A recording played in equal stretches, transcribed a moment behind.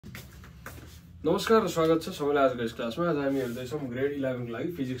नमस्कार र स्वागत छ सबैलाई आजको यस क्लासमा। आज हामी हेर्दैछौँ ग्रेड 11 को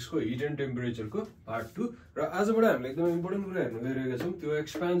लागि फिजिक्सको हिट एन्ड टेम्परेचरको पार्ट 2 र आजबाट हामीले एकदम इम्पोर्टेन्ट कुरा हेर्न गइरहेका छौँ, त्यो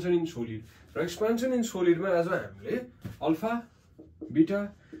एक्सपान्सन इन सोलिड। र एक्सपान्सन इन सोलिडमा आज हामीले अल्फा, बीटा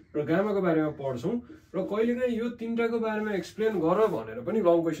र गामाको बारेमा पढ्छौँ र कहिलेकाहीँ यो तीनटाको बारेमा एक्सप्लेन गर भनेर पनि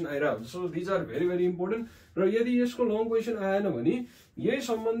लङ क्वेसन आइरहेको हुन्छ। So these are very very important. र यदि यसको लङ क्वेसन आएन भने यही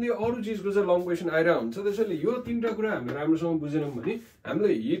सम्बन्धी अरू चिजको चाहिँ लङ क्वेसन आइरहेको हुन्छ। त्यसैले यो तीनटा कुरा हामीले राम्रोसँग बुझेनौँ भने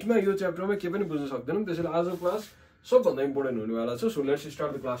हामीले हिटमा यो च्याप्टरमा के पनि बुझ्न सक्दैनौँ। त्यसैले आजको क्लास सबभन्दा इम्पोर्टेन्ट हुनेवाला छ। So let's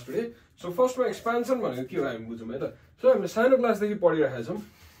start the class today. So फर्स्टमा एक्सपान्सन भनेको के हो हामी बुझौँ है त। सो हामीले सानो क्लासदेखि पढिरहेका छौँ,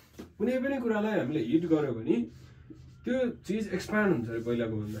 कुनै पनि कुरालाई हामीले हिट गर्यो भने त्यो चिज एक्सपान्ड हुन्छ अरे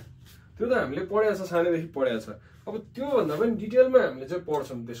पहिलाको भन्दा। त्यो त हामीले पढाएको छ, सानैदेखि पढाएको छ। अब त्योभन्दा पनि डिटेलमा हामीले चाहिँ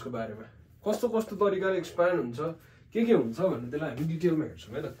पढ्छौँ त्यसको बारेमा, कस्तो कस्तो तरिकाले एक्सपान्ड हुन्छ, के हुन्छ भन्ने त्यसलाई हामी डिटेलमा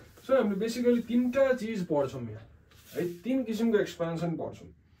हेर्छौँ है त। सो हामीले बेसिकली तीनटा चिज पढ्छौँ यहाँ है, तीन किसिमको एक्सपान्सन पढ्छौँ।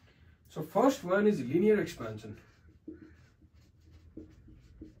 So first one is linear expansion.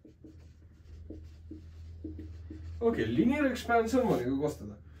 Okay, linear expansion भनेको कस्तो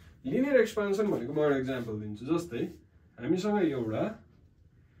त? लिनियर एक्सपान्सन भनेको म एउटा इक्जाम्पल दिन्छु। जस्तै हामीसँग एउटा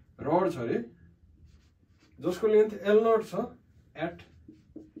रड छ अरे जसको लेन्थ L0 छ एट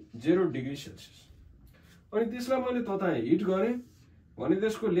 0 डिग्री सेल्सियस। अनि त्यसलाई मैले तता हिट गरेँ भने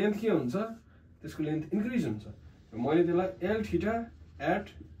त्यसको लेन्थ के हुन्छ? त्यसको लेन्थ इन्क्रिज हुन्छ। मैले त्यसलाई L theta at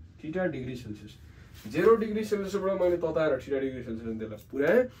theta degree Celsius 0 degree सेल्सियसबाट मैले तताएर थीटा डिग्री सेल्सियस त्यसलाई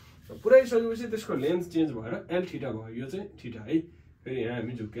पुऱ्याएँ। पुऱ्याइसकेपछि त्यसको लेन्थ चेन्ज भएर L थीटा भयो। यो चाहिँ थीटा है। फेरि यहाँ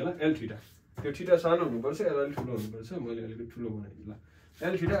हामी झुक्केला L थीटा। त्यो थीटा सानो हुनुपर्छ, L अलिक ठुलो हुनुपर्छ। मैले अलिकति ठुलो बनाइदिएँ।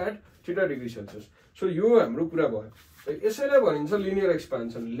 L theta at theta degree Celsius. So यो हाम्रो कुरा भयो। यसैलाई भनिन्छ लिनियर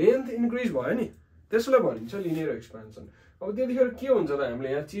एक्सपान्सन। लेन्थ इन्क्रिज भयो नि, त्यसलाई भनिन्छ लिनियर एक्सपान्सन। अब त्यतिखेर के हुन्छ त? हामीले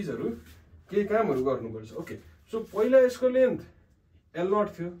यहाँ चिजहरू केही कामहरू गर्नुपर्छ। ओके, सो पहिला यसको लेन्थ L0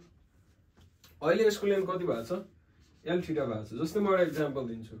 थियो, अहिले यसको लेन्थ कति भएको छ? L थीटा भएको छ। जस्तै म एउटा इक्जाम्पल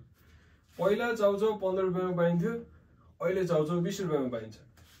दिन्छु। पहिला चाउचाउ 15 रुपियाँमा पाइन्थ्यो, अहिले चाउचाउ 20 रुपियाँमा पाइन्छ।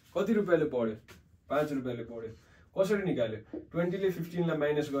 कति रुपियाँले बढ्यो? 5 रुपियाँले बढ्यो। कसरी निकाल्यो? 20 ले 15 लाई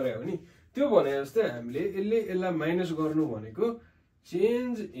माइनस गरे हो नि। त्यो भने जस्तै हामीले यसलाई माइनस गर्नु भनेको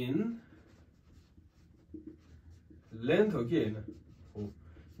चेन्ज इन लेन्थ हो कि होइन? हो।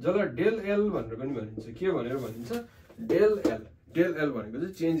 जसलाई डेल एल भनेर पनि भनिन्छ। के भनेर भनिन्छ? Del L. डेल एल भनेको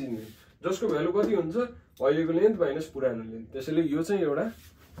चाहिँ चेन्ज इन लेन्थ, जसको भ्यालु कति हुन्छ? अहिलेको लेन्थ माइनस पुरानो लेन्थ। त्यसैले यो चाहिँ एउटा,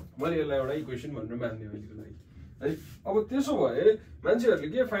 मैले यसलाई एउटा इक्वेसन भनेर मान्ने अहिलेको लागि है। अब त्यसो भए मान्छेहरूले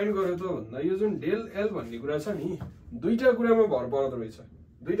के फाइन्ड गर्यो त भन्दा यो जुन डेल एल भन्ने कुरा छ नि, दुईटा कुरामा भर पर्दो रहेछ।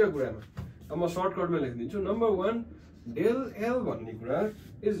 दुईटा कुरामा। अब म सर्टकटमा लेखिदिन्छु। नम्बर 1, डेल एल भन्ने कुरा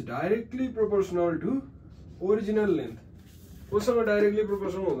is directly proportional to original length. कोसँग डाइरेक्टली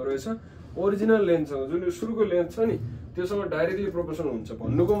प्रोपोर्सनल हुँदो रहेछ? ओरिजिनल लेन्थसँग। जुन सुरुको लेन्थ छ नि त्योसँग डाइरेक्टली प्रोपोर्सनल हुन्छ।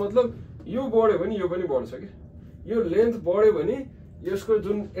 भन्नुको मतलब यो बढ्यो भने यो पनि बढ्छ कि, यो लेन्थ बढ्यो भने यसको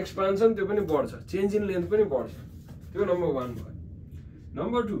जुन एक्सपान्सन त्यो पनि बढ्छ, चेन्ज इन लेन्थ पनि बढ्छ। त्यो नम्बर 1 भयो।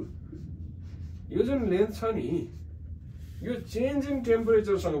 नम्बर 2, यो जुन लेन्थ छ नि यो चेन्ज इन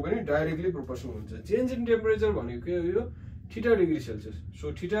टेम्परेचरसँग पनि डाइरेक्टली प्रोपोर्सनल हुन्छ। चेन्ज इन टेम्परेचर भनेको के हो? यो theta degree Celsius.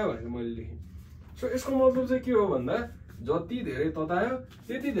 So theta भनेर मैले लेखेँ। सो यसको मतलब चाहिँ के हो भन्दा जति धेरै ततायो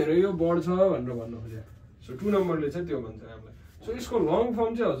त्यति धेरै यो बढ्छ भनेर भन्न खोज्यो। सो 2 नम्बरले चाहिँ त्यो भन्छ हामीलाई। सो यसको लङ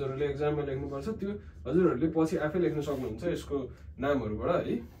फर्म चाहिँ हजुरहरूले एक्जाममा लेख्नुपर्छ। त्यो हजुरहरूले पछि आफै लेख्न सक्नुहुन्छ यसको नामहरूबाट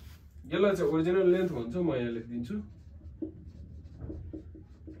है। यसलाई चाहिँ ओरिजिनल लेन्थ भन्छ, म यहाँ लेखिदिन्छु।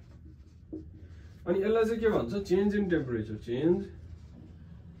 अनि यसलाई चाहिँ के भन्छ? Change in temperature. Change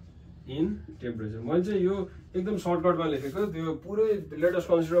in temperature. मैले चाहिँ यो एकदम सर्टकटमा लेखेको, त्यो पुरै लेटेस्ट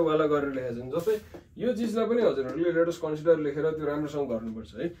कन्सिडर वाला गरेर लेखेको छैन। जस्तै यो चिजलाई पनि हजुरहरूले लेटेस्ट कन्सिडर लेखेर त्यो राम्रोसँग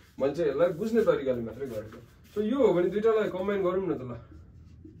गर्नुपर्छ है। मैले चाहिँ यसलाई बुझ्ने तरिकाले मात्रै गरेको। सो यो हो भने दुईटालाई कम्बाइन गरौँ न त। ल,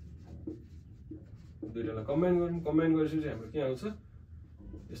 दुईटालाई कम्बाइन गरौँ। कम्बाइन गरेपछि हाम्रो के आउँछ?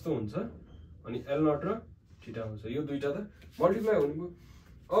 यस्तो हुन्छ। अनि L0 र थीटा हुन्छ। यो दुईटा त मल्टिप्लाई हुनुभयो।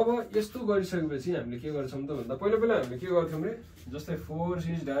 अब यस्तो गरिसकेपछि हामीले के गर्छौँ त भन्दा पहिला हामीले के गर्थ्यौँ रे? जस्तै force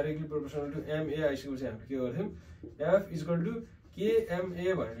is directly proportional to MA आइसकेपछि हामीले के गर्थ्यौँ? F इक्वल टु KMA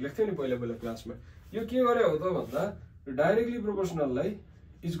भनेर लेख्थ्यौँ नि पहिला क्लासमा। यो के गरे हो त भन्दा डाइरेक्टली प्रोपोर्सनललाई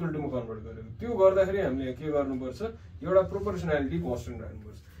इक्वल टुमा कन्भर्ट गर्यो। त्यो गर्दाखेरि हामीले के गर्नुपर्छ? एउटा प्रोपोर्सनालिटी कन्स्टेन्ट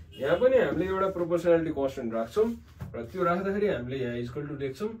राख्नुपर्छ। यहाँ पनि हामीले एउटा प्रोपोर्सनालिटी कन्स्टेन्ट राख्छौँ र त्यो राख्दाखेरि हामीले यहाँ इक्वल टु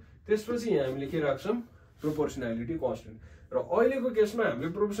लेख्छौँ। त्यसपछि यहाँ हामीले के राख्छौँ? Proportionality constant. र अहिलेको केसमा हामीले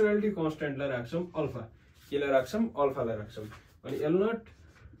प्रोपोर्सनालिटी कन्स्टेन्टलाई राख्छौँ अल्फा। केलाई राख्छौँ? अल्फालाई राख्छौँ। अनि L0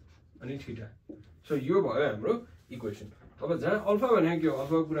 अनि थीटा। सो यो भयो हाम्रो इक्वेसन। अब जहाँ अल्फा भनेको के हो?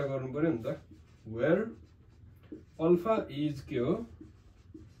 अल्फाको कुरा गर्नु पर्यो नि त। वेयर अल्फा इज के हो?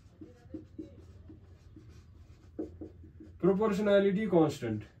 proportionality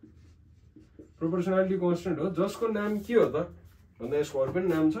constant प्रोपोर्सनालिटी कन्स्टेन्ट हो जसको नाम के हो त भन्दा यसको अरु पनि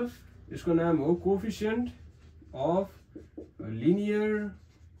नाम छ यसको नाम हो कोएफिसिएन्ट अफ लिनियर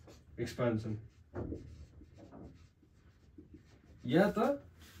एक्सपान्सन या त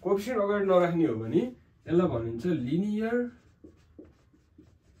कोएफिसिएन्ट अगाडि नराख्ने हो भने यसलाई भनिन्छ लिनियर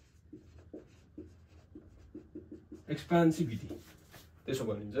एक्सपान्सिभिटी त्यसो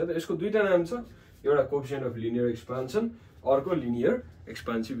भनिन्छ त यसको दुईटा नाम छ एउटा कोएफिसिएन्ट अफ लिनियर एक्सपान्सन अर्को लिनियर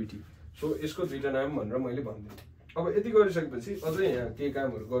एक्सपान्सिभिटी सो यसको दुईटा नाम भनेर मैले भनिदिएँ अब यति गरिसकेपछि अझै यहाँ केही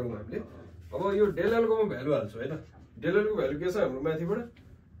कामहरु गरौँ हामीले अब यो डेल एल को म भ्यालु हाल्छु है त डेल एल को भ्यालु के छ हाम्रो माथिबाट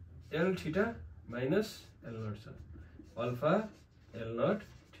L theta minus L not छ अल्फा एल नट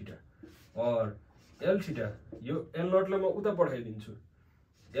थीटा और एल थीटा यो एल नट लाई म उता पठाइदिन्छु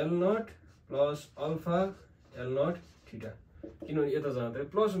L not plus alpha L not theta किनभने यता जाँदा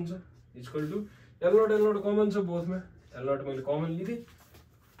प्लस हुन्छ equal to L not common छ बोथमा एल नट मैले कमन लिएँ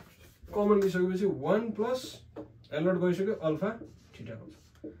कमन लिइसकेपछि 1 प्लस एल नट गइसक्यो अल्फा थीटा हुन्छ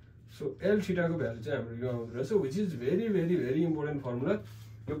सो एल थीटा को भ्यालु चाहिँ हाम्रो यो आउँदो रहेछ which is very very very important formula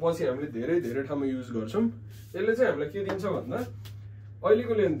यो पछि हामीले धेरै धेरै ठाउँमा युज गर्छौं यसले चाहिँ हामीलाई के दिन्छ भन्दा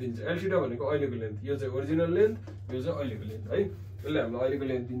अहिलेको लेन्थ दिन्छ एल थीटा भनेको अहिलेको लेन्थ यो चाहिँ ओरिजिनल लेन्थ यो चाहिँ अहिलेको लेन्थ है यसले हामीलाई अहिलेको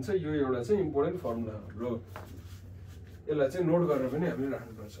लेन्थ दिन्छ यो एउटा चाहिँ इम्पोर्टेन्ट फर्मुला हो यसलाई चाहिँ नोट गरेर पनि हामीले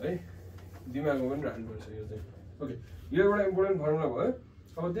राख्नुपर्छ है दिमागमा पनि राख्नुपर्छ यो चाहिँ ओके यो एउटा इम्पोर्टेन्ट फर्मुला भयो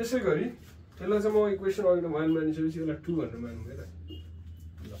अब त्यसैगरी यसलाई चाहिँ म इक्वेसन अघि 1 मानिसकेपछि यसलाई 2 भनेर मानौँ है त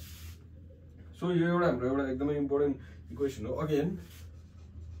ल सो यो एउटा हाम्रो एउटा एकदमै इम्पोर्टेन्ट इक्वेसन हो अगेन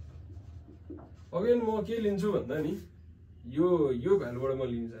म के लिन्छु भन्दा नि यो भ्यालुबाट म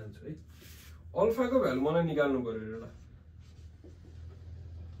लिन चाहन्छु है अल्फा को भ्यालु मलाई निकाल्नु पर्यो एउटा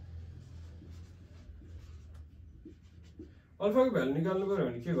अल्फा को भ्यालु निकाल्नु पर्यो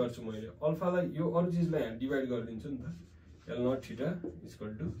भने के गर्छु मैले अल्फालाई यो अरु चीजलाई यहाँ डिभाइड गरिदिन्छु नि त L not theta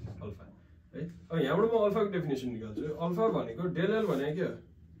equal to alpha है अब यहाँबाट म अल्फा को डेफिनेसन निकाल्छु अल्फा भनेको डेल एल भनेको के हो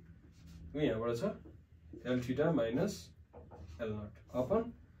यो यहाँबाट छ L theta minus L not upon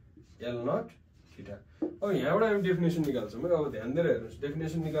L not theta अब यहाँबाट हामी डेफिनेसन निकाल्छौँ अब ध्यान दिएर हेर्नुस्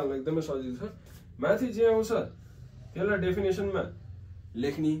डेफिनेसन निकाल्न एकदमै सजिलो छ माथि जे आउँछ त्यसलाई डेफिनेसनमा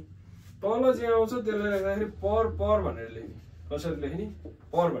लेख्ने तल जे आउँछ त्यसलाई लेख्दाखेरि पर भनेर लेख्ने कसरी लेख्ने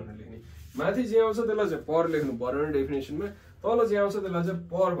पर भनेर लेख्ने माथि जे आउँछ त्यसलाई चाहिँ पर लेख्नु पर्यो डेफिनेसनमा तल जे आउँछ त्यसलाई चाहिँ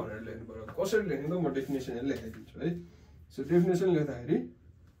पर भनेर लेख्नु पर्यो कसरी लेख्ने त म डेफिनेसन लेखाइदिन्छु है सो डेफिनेसन लेख्दाखेरि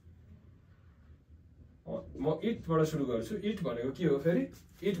म इटबाट सुरु गर्छु इट भनेको के हो फेरि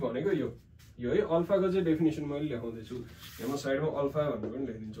इट भनेको यो है अल्फाको चाहिँ डेफिनेसन मैले लेखाउँदैछु यहाँ म साइडमा अल्फा भनेर पनि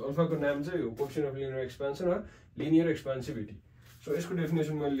लेखिदिन्छु अल्फाको नाम चाहिँ हो कोएफिसिएन्ट अफ लिनियर एक्सपान्सन र लिनियर एक्सपान्सिभिटी सो यसको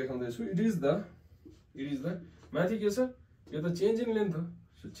डेफिनेसन मैले लेखाउँदैछु इट इज द माथि के छ यो त चेन्ज इन लेन्थ हो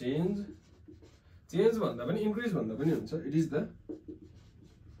सो चेन्ज भन्दा पनि इन्क्रिज भन्दा पनि हुन्छ it is the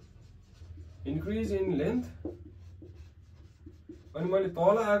increase in length अनि मैले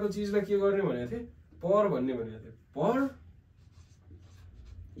तल आएको चीजलाई के गर्ने भनेको थिएँ पर भन्ने भनेको थिएँ पर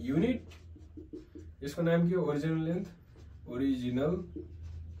युनिट यसको नाम के हो ओरिजिनल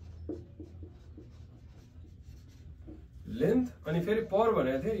लेन्थ अनि फेरि पर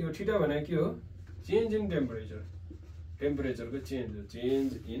भनेको थिएँ यो थीटा भनेको के हो चेन्ज इन टेम्परेचरको चेन्ज हो चेन्ज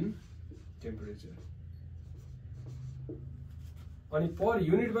इन टेम्परेचर अनि पर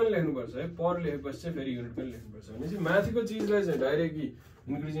युनिट पनि लेख्नुपर्छ है पर लेखेपछि चाहिँ फेरि युनिट पनि लेख्नुपर्छ भनेपछि माथिको चीजलाई चाहिँ डाइरेक्टली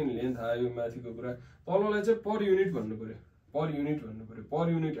इन्क्रिज इन लेन्थ आयो माथिको कुरा तललाई चाहिँ पर युनिट भन्नु पर्यो per unit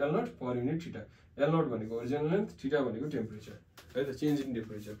L not per unit theta L not भनेको ओरिजिनल लेन्थ थीटा भनेको टेम्परेचर है त चेन्ज इन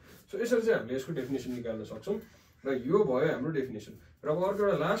टेम्परेचर सो यसरी चाहिँ हामीले यसको डेफिनेसन निकाल्न सक्छौं र यो भयो हाम्रो डेफिनेसन र अर्को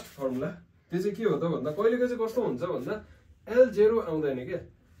एउटा लास्ट फर्मुला त्यो चाहिँ के हो त भन्दा कहिलेकाहीँ चाहिँ कस्तो हुन्छ भन्दा L0 आउँदैन के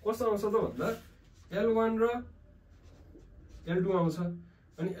कस्तो आउँछ त भन्दा L1 र L2 आउँछ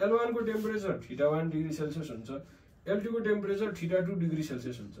अनि L1 को टेम्परेचर θ1 डिग्री सेल्सियस हुन्छ L2 को टेम्परेचर θ2 डिग्री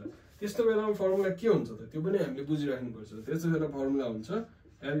सेल्सियस हुन्छ त्यस्तो बेलामा फर्मुला के हुन्छ त त्यो पनि हामीले बुझिराख्नु पर्छ त्यस्तो बेला फर्मुला हुन्छ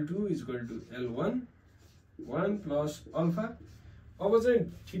L2 L1 1 प्लस अल्फा अब चाहिँ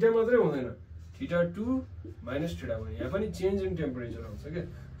थीटा मात्रै हुँदैन θ2 माइनस θ1 यहाँ पनि चेन्ज इन टेम्परेचर आउँछ के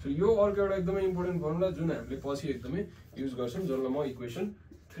सो यो अर्को एउटा एकदमै इम्पोर्टेन्ट फर्मुला जुन हामीले पछि एकदमै युज गर्छौं जसलाई म इक्वेसन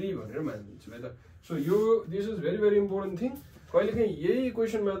 3 भनेर मानिदिन्छु है त सो यो this is very very important thing कहिलेकाहीँ यही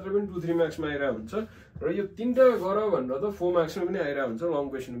इक्वेसन मात्र पनि 2 3 मार्क्समा आइरा हुन्छ र यो तीनटा गर भनेर त 4 मार्क्समा पनि आइरा हुन्छ लङ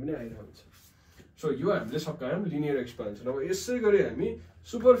क्वेसन पनि आइरा हुन्छ सो यो हामीले सकायौं लिनियर एक्सपान्सन अब यसै गरी हामी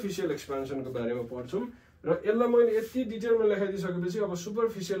सुपरफिशियल एक्सपान्सनको बारेमा पढ्छौं र यसलाई मैले यति डिटेलमा लेखाइदिसकेपछि अब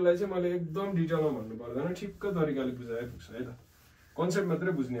सुपरफिशियललाई चाहिँ मैले एकदम डिटेलमा भन्नु पर्दैन ठिक्क तरिकाले बुझाए पुग्छ है त कन्सेप्ट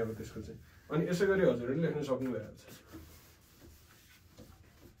मात्रै बुझ्ने अब त्यसको चाहिँ अनि यसै गरी हजुरहरूले लेख्न सक्नु भइहाल्छ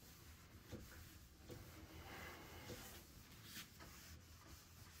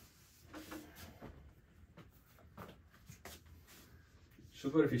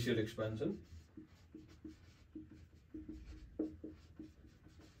superficial expansion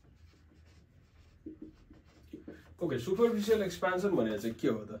okay superficial expansion भनेको चाहिँ के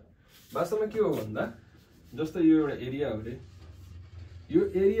हो त वास्तवमा के हो भन्दा जस्तै यो एउटा एरिया हो रे यो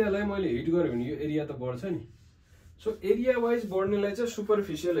एरियालाई मैले हिट गरेँ भने यो एरिया त बढ्छ नि सो एरिया वाइज बढ्नेलाई चाहिँ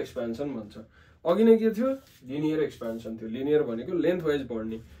सुपरफिशियल एक्सपान्सन भन्छ अघि नै के थियो लिनियर एक्सपान्सन थियो लिनियर भनेको लेन्थ वाइज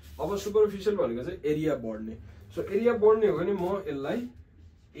बढ्ने अब सुपरफिशियल भनेको चाहिँ एरिया बढ्ने सो एरिया बढ्ने हो भने म यसलाई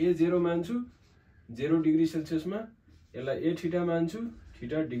A0 मान्छु 0 डिग्री सेल्सियसमा यसलाई A थीटा मान्छु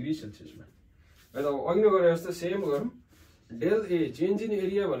थीटा डिग्री सेल्सियसमा है त अब अघि नै गरे जस्तो सेम गरौँ del A change in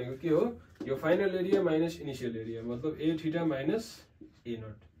area भनेको के हो यो final area minus initial area मतलब A theta minus A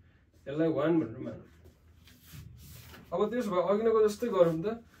not यसलाई 1 भनेर मानौँ अब त्यसो भए अघि नैको जस्तै गरौँ त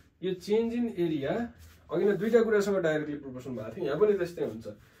यो चेन्ज इन एरिया अघि नै दुईटा कुरासँग डाइरेक्टली प्रोपोर्सनल भएको थियो यहाँ पनि त्यस्तै हुन्छ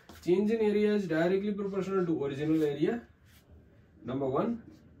change in area is directly proportional to original area number 1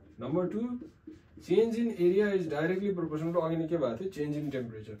 number 2 change in area is directly proportional to अघि नै के भएको थियो चेन्ज इन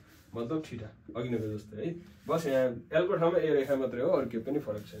टेम्परेचर मतलब थीटा अघि नैको जस्तै है बस यहाँ एल को ठाउँमा ए रेखा मात्रै हो अरु के पनि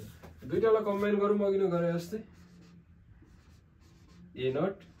फरक छैन दुईटालाई कम्बाइन गरौँ अघि नै गरे जस्तै A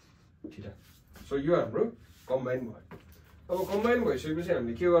नट थीटा सो यो हाम्रो कम्बाइन भयो अब कम्बाइन भइसकेपछि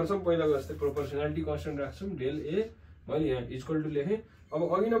हामीले के गर्छौं पहिलाको जस्तै प्रोपोर्सनालिटी कन्स्टेन्ट राख्छौं डेल ए मैले यहाँ इक्वल टु लेखेँ अब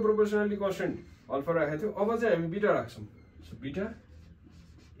अघि नै प्रोपोर्सनालिटी कन्स्टेन्ट अल्फा राखेको थियो अब चाहिँ हामी beta राख्छौं so beta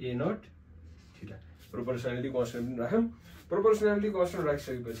A not theta proportionality constant पनि राखौं प्रोपोर्सनालिटी कन्स्टेन्ट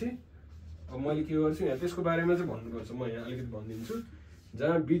राखिसकेपछि अब मैले के गर्छु यहाँ त्यसको बारेमा चाहिँ भन्नुपर्छ म यहाँ अलिकति भनिदिन्छु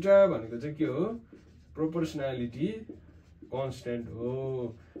जहाँ बीटा भनेको चाहिँ के हो प्रोपोर्सनालिटी कन्स्टेन्ट हो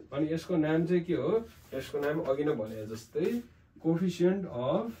अनि यसको नाम चाहिँ के हो यसको नाम अघि नै भने जस्तै कोएफिसिएन्ट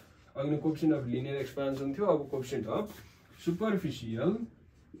अफ अघि नै कोएफिसिएन्ट अफ लिनियर एक्सपान्सन थियो अब कोएफिसिएन्ट अफ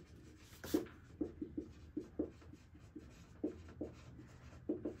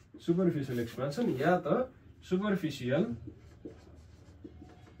सुपरफिशियल एक्सपान्सन या त सुपरफिशियल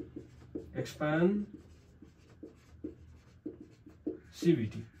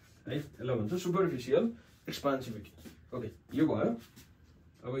एक्सपान्सिभिटी है यसलाई भन्छ सुपरफिशियल एक्सपान्सिभिटी ओके यो भयो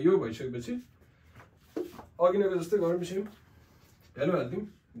अब यो भइसकेपछि अघि नैको जस्तै गरौँ सेम भ्यालु हाल्दियौँ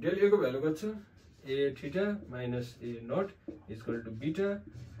डेल ए को भ्यालु कति छ A theta minus A not equal to beta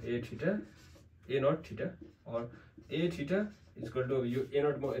A theta A not theta और A थीटा इक्वल टु यो A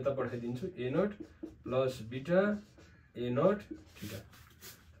नट म यता पठाइदिन्छु A not plus beta A not theta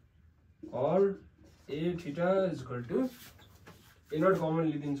और A theta equal to A not common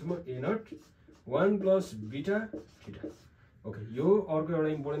लिदिन्छु म A not 1 plus beta theta okay यो अर्को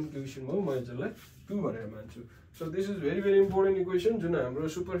एउटा इम्पोर्टेन्ट इक्वेसन हो म यसलाई 2 भनेर मान्छु so this is very important equation जुन हाम्रो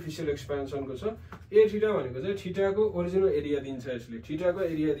सुपरफिशियल एक्सपान्सनको छ A थीटा भनेको चाहिँ थीटाको ओरिजिनल एरिया दिन्छ यसले थीटाको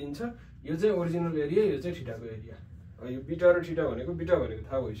एरिया दिन्छ यो चाहिँ ओरिजिनल एरिया यो चाहिँ थीटाको एरिया यो बीटा र थीटा भनेको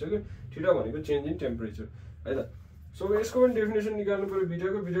थाहा भइसक्यो थीटा भनेको चेन्ज इन टेम्परेचर है त सो यसको पनि डेफिनेसन निकाल्नु पर्यो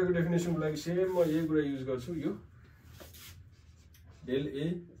बीटाको डेफिनेसनको लागि सेम म यही कुरा युज गर्छु यो del A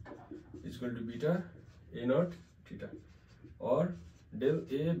equal to beta A not theta और del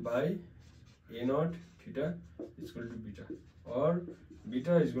A by A not theta equal to beta और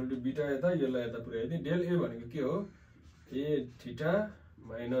बीटा इक्वल टु बीटा यता यसलाई यता पुर्याइदिए डेल A भनेको के हो A theta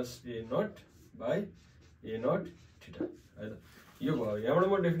minus A not by A not theta है त यो भयो यहाँबाट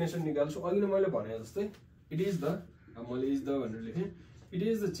म डेफिनेसन निकाल्छु अघि नै मैले भने जस्तै इट इज द अब मैले इज द भनेर लेखेँ it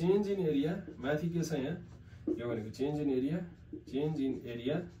is the change in area माथि के छ यहाँ यो भनेको चेन्ज इन एरिया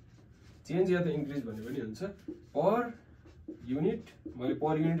चेन्ज या त इन्क्रिज भन्ने पनि हुन्छ पर युनिट मैले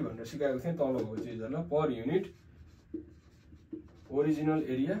पर युनिट भनेर सिकाएको थिएँ तल भएको चिजहरुलाई पर युनिट ओरिजिनल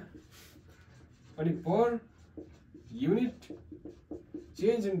एरिया अनि per unit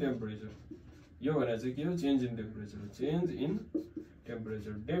change in temperature यो भनेर चाहिँ के हो चेन्ज इन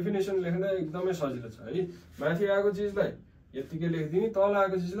टेम्परेचर डेफिनेसन लेख्दा एकदमै सजिलो छ है माथि आएको चिजलाई यतिकै लेखिदिने तल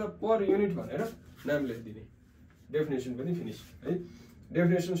आएको चिजलाई पर युनिट भनेर नाम लेखिदिने डेफिनेसन पनि फिनिश है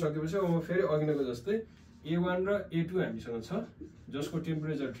डेफिनेसन सकेपछि अब म फेरि अघि नैको जस्तै A1 र A2 हामीसँग छ जसको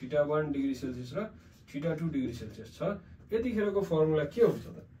टेम्परेचर थीटा 1 डिग्री सेल्सियस र थीटा 2 डिग्री सेल्सियस छ यतिखेरको फर्मुला के हुन्छ त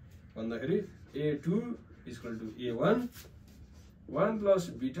भन्दाखेरि A2 equal to A1 1 plus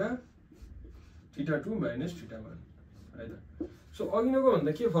beta theta 2 minus theta 1 है त सो अघि नैको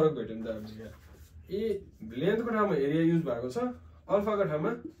भन्दा के फरक भेट्यो नि त हामीले यहाँ ए लेन्थको ठाउँमा एरिया युज भएको छ अल्फाको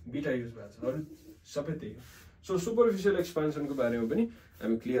ठाउँमा बीटा युज भएको छ अरु सबै त्यही हो सो सुपरफिशियल एक्सपान्सनको बारेमा पनि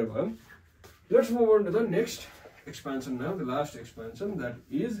हामी clear भयौं let's move on to the next expansion now the last expansion that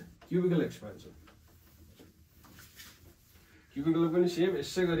is cubical expansion cubicle पनि सेम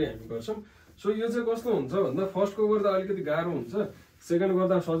यसै गरी हामी गर्छौं सो यो चाहिँ कस्तो हुन्छ भन्दा फर्स्ट को गर्दा अलिकति गाह्रो हुन्छ सेकेन्ड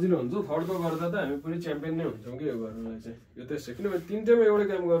गर्दा सजिलो हुन्छ, थर्डको गर्दा त हामी पुरै च्याम्पियन नै हुन्छौँ कि यो गर्नुलाई चाहिँ। यो त्यसै किनभने तिनटैमा एउटै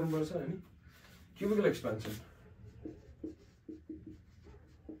काम गर्नुपर्छ हैन। क्युबिकल एक्सपेन्सन,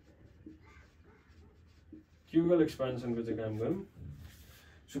 क्युबिकल एक्सपेन्सनको चाहिँ काम गरौँ।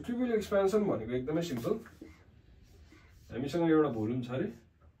 सो क्युबिकल एक्सपेन्सन भनेको एकदमै सिम्पल। हामीसँग एउटा भोल्युम छ अरे,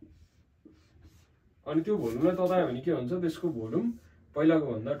 अनि त्यो भोल्युमलाई ततायो भने के हुन्छ, त्यसको भोल्युम पहिलाको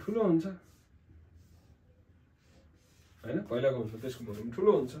भन्दा ठुलो हुन्छ हैन, पहिलाको भन्दा त्यसको भोल्युम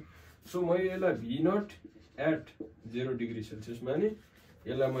ठुलो हुन्छ। सो मैले यसलाई भी नट एट 0 डिग्री सेल्सियस माने,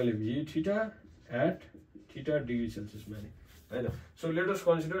 यसलाई मैले भी theta at theta degree Celsius माने हैन। सो लेट अस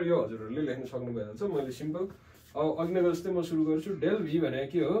कन्सिडर, यो हजुरहरूले लेख्न सक्नु भइहाल्छ। मैले सिम्पल अब अघिको जस्तै म सुरु गर्छु। डेल भी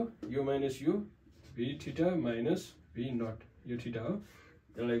भनेको के हो, यो माइनस यो भी थीटा माइनस भी नट, यो थीटा हो।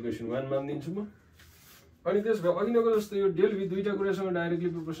 यसलाई इक्वेसन 1 मानिदिन्छु म। अनि त्यसो भए अघिको जस्तो यो डेल भी दुईटा कुरासँग डाइरेक्टली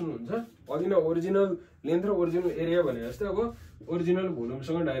प्रोपोर्सनल हुन्छ। अघिनो ओरिजिनल लेन्थ र ओरिजिनल एरिया भने जस्तै अब ओरिजिनल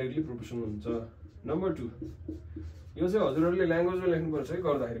भोल्युमसँग डाइरेक्टली प्रोपोर्सनल हुन्छ। नम्बर 2, यो चाहिँ हजुरहरूले ल्याङ्ग्वेजमा लेख्नुपर्छ है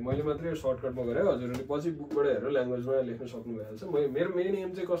गर्दाखेरि। मैले मात्रै यो सर्टकटमा गरेँ, हजुरहरूले पछि बुकबाट हेरेर ल्याङ्ग्वेजमा लेख्न सक्नु भइहाल्छ। मेरो मेन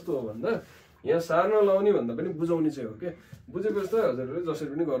एम चाहिँ कस्तो हो भन्दा यहाँ सार्न लाउने भन्दा पनि बुझाउने चाहिँ हो क्या। बुझेपछि त हजुरहरूले जसरी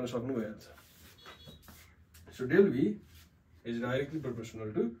पनि गर्न सक्नु भइहाल्छ। So del V is directly proportional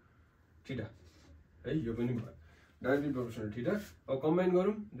to theta है, यो पनि भयो डाइरेक्टली प्रोपोर्सनल थीटा। अब कम्बाइन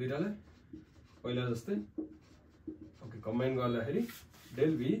गरौँ दुईटालाई पहिला जस्तै। ओके, कम्बाइन गर्दाखेरि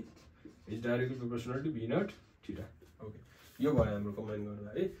del V is directly proportional to V not theta. Okay, यो भयो हाम्रो कम्बाइन गर्दा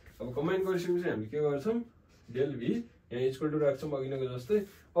है। अब कम्बाइन गरिसकेपछि हामी के गर्छौँ, डेल भी यहाँ इक्वल टु राख्छौँ अघिनको जस्तै।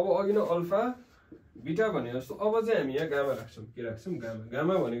 अब अघिनो अल्फा बीटा भने जस्तो अब चाहिँ हामी यहाँ गामा राख्छौँ। के राख्छौँ, गामा।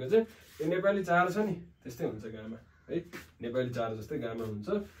 गामा भनेको चाहिँ यो नेपाली 4 छ नि, त्यस्तै हुन्छ गामा है। नेपाली 4 जस्तै गामा हुन्छ।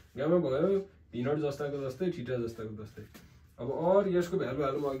 गामा भयो भी नट जस्ताको जस्तै, थीटा जस्ताको जस्तै। अब और यसको भ्यालु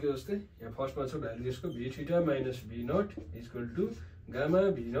हालौँ अघि जस्तै। यहाँ फर्स्टमा छ भ्यालु यसको भी theta minus V not equal to gamma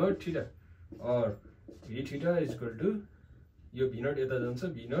V not theta, और भी थीटा इक्वल टु यो भी नट यता जान्छ,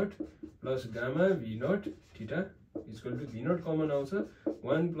 भी not plus gamma V not theta equal to V not common आउँछ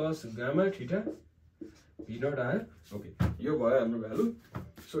 1 plus gamma theta V not आयो। Okay, यो भयो हाम्रो value.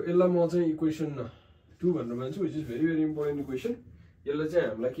 So यसलाई म चाहिँ इक्वेसन 2 भनेर मान्छु, which is very very important equation. यसले चाहिँ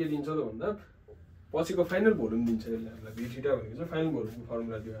हामीलाई के दिन्छ त भन्दा पछिको फाइनल भोल्युम दिन्छ। यसले हामीलाई भी थीटा भनेको चाहिँ फाइनल भोल्युमको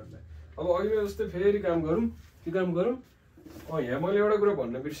फर्मुला दियो हामीलाई। अब अघिको जस्तै फेरि काम गरौँ। के काम गरौँ, यहाँ मैले एउटा कुरा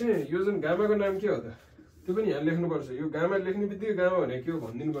भन्न बिर्सेँ। यो जुन गामाको नाम के हो त, त्यो पनि यहाँ लेख्नुपर्छ। यो गामा लेख्ने बित्तिकै गामा भनेको के हो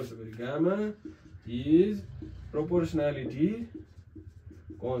भनिदिनुपर्छ फेरि। गामा इज प्रोपोर्सनालिटी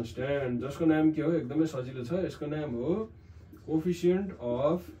कन्स्ट्यान्ट, जसको नाम के हो एकदमै सजिलो छ। यसको नाम हो कोफिसिएन्ट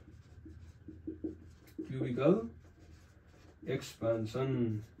अफ क्युबिकल एक्सपेन्सन,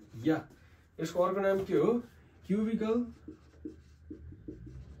 या यसको अर्को नाम के हो, क्युबिकल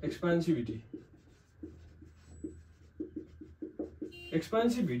एक्सपेन्सिभिटी।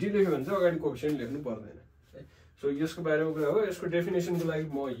 एक्सपेन्सिभिटी लेख्यो भने चाहिँ अगाडि कोफिसिएन्ट लेख्नु पर्दैन है। सो यसको बारेमा कुरा हो। यसको डेफिनेसनको लागि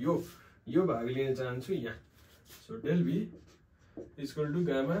म यो भाग लिन चाहन्छु यहाँ। So del V equal to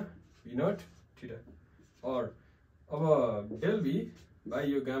gamma V not theta, और अब डेल भी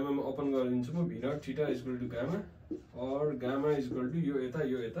बाई यो गामामा ओपन गरिदिन्छु म, भी not theta equal to gamma, और गामा इक्वल टु यो यता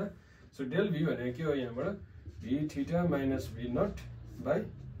यो यता। सो डेल भी भनेको के हो, यहाँबाट भी theta minus V not by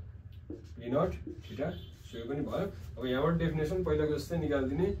V not theta. So यो पनि भयो। अब यहाँबाट डेफिनेसन पहिलाको जस्तै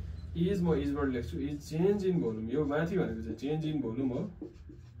निकालिदिने। इज म इजबाट लेख्छु, इज चेन्ज इन भोल्युम। यो माथि भनेको चाहिँ चेन्ज इन भोल्युम हो।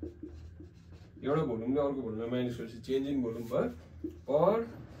 एउटा भोल्युमले अर्को भोल्युममा माइनस गरेपछि चेन्ज इन भोल्युम भयो। पर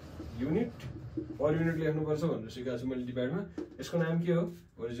युनिट लेख्नुपर्छ भनेर सिकाएको छु मैले डिभाइडमा। यसको नाम के हो,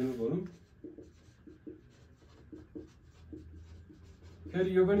 ओरिजिनल भोल्युम।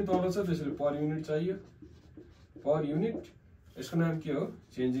 फेरि यो पनि तल छ, त्यसैले पर युनिट चाहियो। पर युनिट यसको नाम के हो,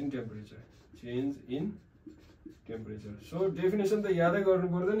 change in temperature, change in temperature. So definition त यादै गर्नु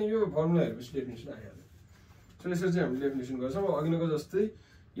पर्दैन, यो फर्मुला हेरेपछि डेफिनेसन आइहाल्यो। सो यसरी चाहिँ हामीले डेफिनेसन गर्छौँ। अघिको जस्तै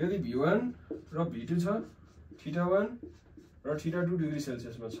यदि भी1 र भी2 छ, थीटा1 र थीटा2 डिग्री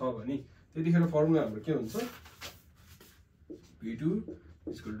सेल्सियसमा छ भने त्यतिखेर फर्मुला हाम्रो के हुन्छ, भी2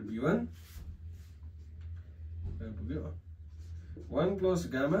 इक्वल टु भी1 पुग्यो 1 प्लस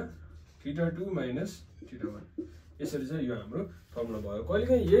गामा थीटा2 माइनस थीटा1। यसरी चाहिँ यो हाम्रो फर्मुला भयो।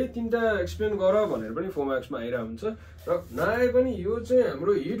 कहिलेकाहीँ यही तीनटा एक्सप्लेन गर भनेर पनि 4 मार्क्समा आइरहेको हुन्छ, र नआए पनि यो चाहिँ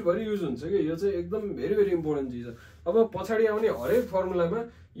हाम्रो हिटभरि युज हुन्छ कि। यो चाहिँ एकदम भेरी भेरी इम्पोर्टेन्ट चिज हो। अब पछाडि आउने हरेक फर्मुलामा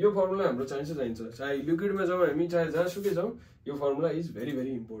यो फर्मुला हाम्रो चाहिन्छ, चाहे लिक्विडमा जाउँ हामी, चाहे जहाँसुकै जाउँ, यो formula is very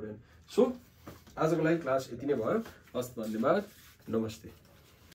very important. So आजको लागि क्लास यति नै भयो। हस्, धन्यवाद, नमस्ते।